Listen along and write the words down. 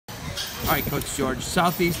All right, Coach George,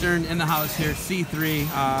 Southeastern in the house here,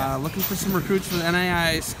 C3, looking for some recruits for the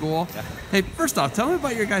NAIA school. Yeah. Hey, first off, tell me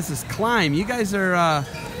about your guys' climb. You guys are,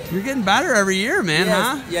 you're getting better every year, man,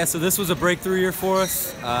 huh? Yeah, so this was a breakthrough year for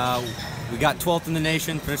us. We got 12th in the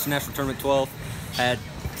nation, finished the national tournament 12th, had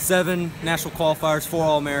 7 national qualifiers, 4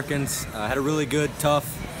 All-Americans, had a really good, tough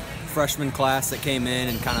freshman class that came in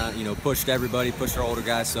and kind of, pushed everybody, pushed our older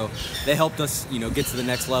guys, so they helped us, get to the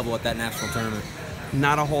next level at that national tournament.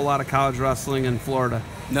 Not a whole lot of college wrestling in Florida.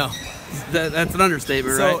 No. That's an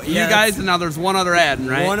understatement, so, right? Yeah, you guys, and now there's one other adding,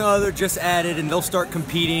 right? One other just added, and they'll start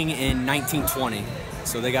competing in 1920,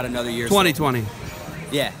 so they got another year. 2020.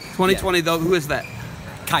 Yeah. 2020, yeah. though, who is that?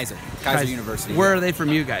 Kaiser University. Where are they from,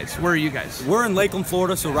 you guys? Where are you guys? We're in Lakeland,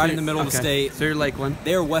 Florida, so right in the middle of the state. So you're Lakeland.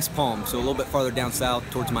 They're West Palm, so a little bit farther down south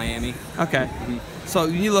towards Miami. Okay. Mm-hmm. So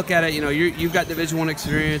you look at it, you've got Division I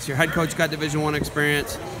experience. Your head coach got Division I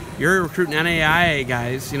experience. You're recruiting NAIA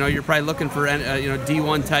guys. You're probably looking for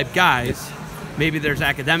D1 type guys. Maybe there's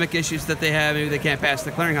academic issues that they have. Maybe they can't pass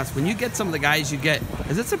the clearinghouse. When you get some of the guys you get,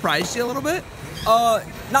 has it surprised you a little bit?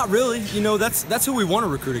 Not really. That's who we want to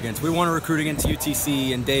recruit against. We want to recruit against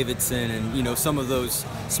UTC and Davidson and some of those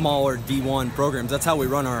smaller D1 programs. That's how we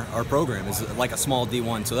run our program, is like a small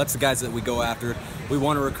D1. So that's the guys that we go after. We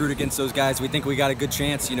want to recruit against those guys. We think we got a good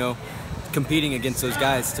chance, competing against those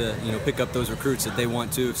guys to pick up those recruits that they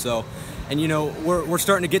want to. So, and we're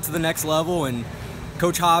starting to get to the next level, and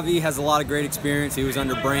Coach Javi has a lot of great experience. He was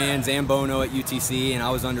under Brands and Bono at UTC, and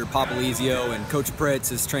I was under Papalizio, and Coach Pritz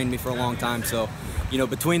has trained me for a long time. So,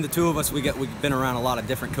 between the two of us, we've been around a lot of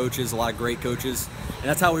different coaches, a lot of great coaches, and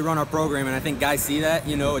that's how we run our program. And I think guys see that.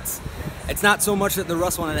 It's not so much that they're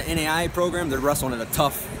wrestling at an NAIA program; they're wrestling at a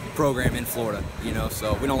tough program in Florida.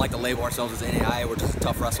 So we don't like to label ourselves as NAIA. We're just a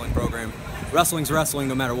tough wrestling program. Wrestling's wrestling,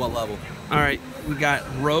 no matter what level. All right, we got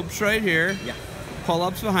ropes right here. Yeah.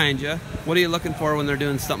 Pull-ups behind you. What are you looking for when they're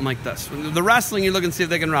doing something like this? The wrestling, you're looking to see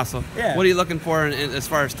if they can wrestle. Yeah. What are you looking for as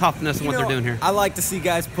far as toughness and what they're doing here? I like to see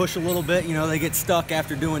guys push a little bit. They get stuck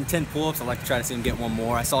after doing 10 pull-ups. I like to try to see them get one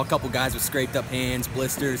more. I saw a couple guys with scraped up hands,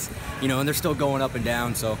 blisters, and they're still going up and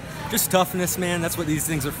down. So just toughness, man. That's what these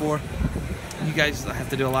things are for. You guys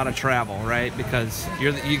have to do a lot of travel, right? Because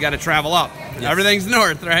you got to travel up. Yes. Everything's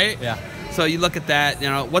north, right? Yeah. So you look at that,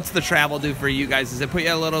 what's the travel do for you guys? Does it put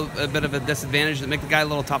you a bit of a disadvantage? Does it make the guy a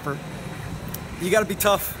little tougher? You got to be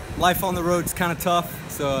tough. Life on the road is kind of tough,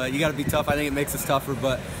 so you got to be tough. I think it makes us tougher,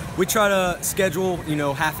 but we try to schedule,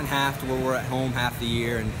 half and half, to where we're at home half the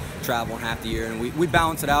year and traveling half the year, and we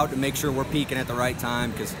balance it out to make sure we're peaking at the right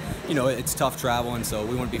time, because it's tough traveling, so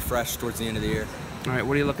we want to be fresh towards the end of the year. All right,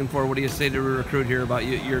 what are you looking for? What do you say to a recruit here about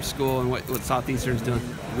your school and what Southeastern's doing?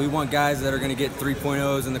 We want guys that are going to get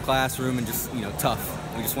 3.0s in the classroom and just,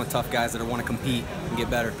 tough. We just want tough guys that want to compete and get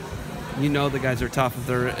better. The guys are tough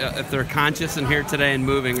if they're conscious and here today and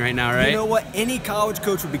moving right now, right? You know what? Any college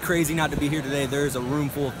coach would be crazy not to be here today. There's a room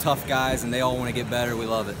full of tough guys, and they all want to get better. We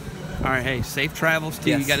love it. All right, hey, safe travels to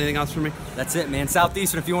you. You got anything else for me? That's it, man.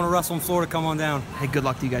 Southeastern, if you want to wrestle in Florida, come on down. Hey, good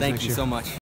luck to you guys next year. Thank you so much.